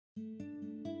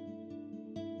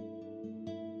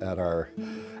At our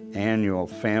annual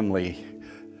family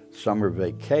summer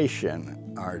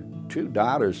vacation, our two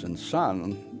daughters and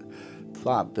son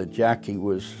thought that Jackie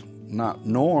was not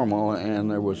normal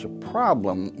and there was a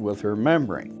problem with her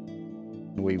memory.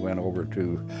 We went over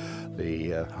to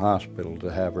the hospital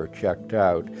to have her checked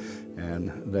out,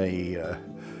 and they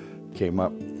came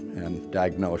up and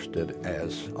diagnosed it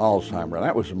as Alzheimer.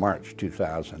 That was March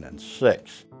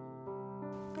 2006.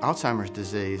 Alzheimer's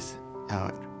disease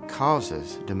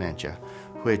causes dementia,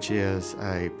 which is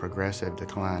a progressive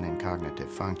decline in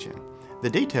cognitive function. The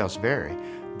details vary,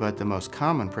 but the most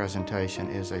common presentation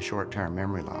is a short-term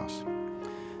memory loss.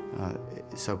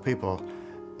 So people,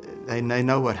 they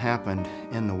know what happened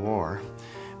in the war,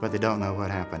 but they don't know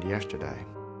what happened yesterday.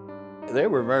 They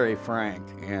were very frank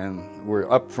and were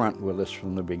upfront with us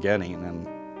from the beginning and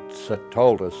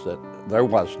told us that there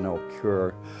was no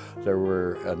cure. There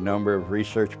were a number of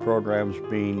research programs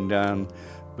being done,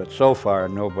 but so far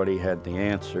nobody had the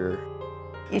answer.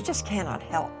 You just cannot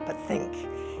help but think,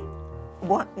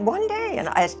 one day, and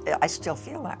I still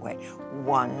feel that way,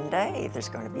 one day there's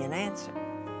going to be an answer.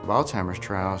 Alzheimer's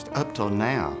trials up till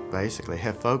now basically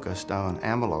have focused on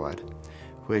amyloid,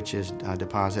 which is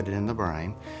deposited in the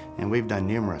brain, and we've done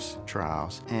numerous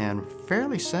trials, and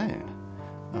fairly soon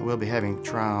we'll be having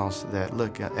trials that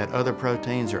look at other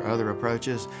proteins or other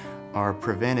approaches or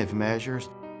preventive measures.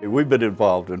 We've been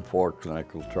involved in 4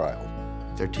 clinical trials.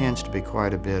 There tends to be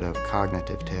quite a bit of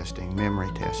cognitive testing, memory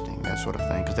testing, that sort of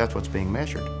thing, because that's what's being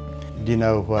measured. Do you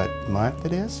know what month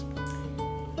it is?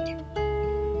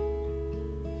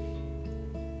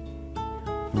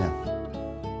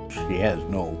 No. She has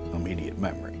no immediate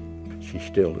memory. She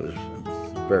still is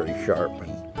very sharp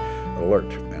and alert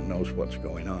and knows what's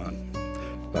going on.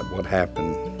 But what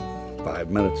happened 5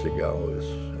 minutes ago is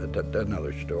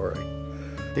another story.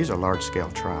 These are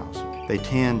large-scale trials. They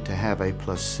tend to have a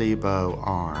placebo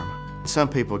arm. Some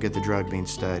people get the drug being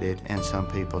studied and some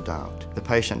people don't. The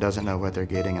patient doesn't know what they're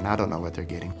getting and I don't know what they're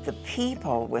getting. The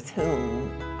people with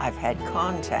whom I've had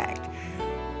contact,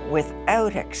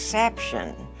 without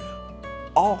exception,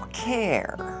 all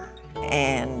care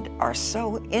and are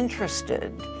so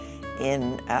interested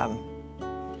in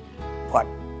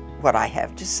what I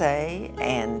have to say,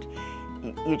 and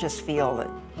you just feel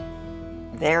that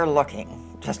they're looking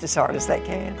just as hard as they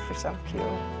can for some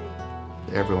cure.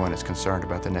 Everyone is concerned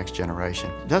about the next generation.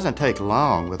 It doesn't take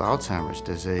long with Alzheimer's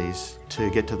disease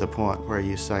to get to the point where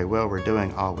you say, well, we're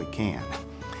doing all we can.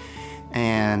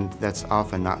 And that's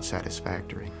often not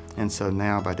satisfactory. And so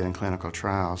now by doing clinical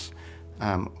trials,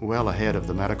 I'm well ahead of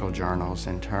the medical journals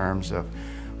in terms of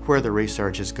where the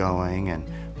research is going and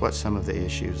what some of the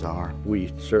issues are.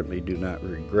 We certainly do not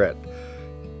regret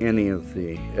any of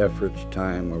the efforts,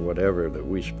 time, or whatever that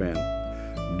we spent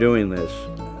doing this.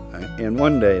 And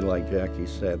one day, like Jackie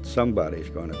said, somebody's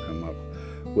going to come up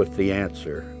with the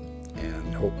answer,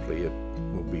 and hopefully it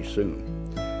will be soon.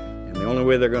 And the only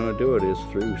way they're going to do it is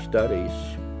through studies,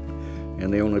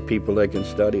 and the only people they can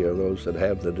study are those that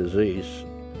have the disease.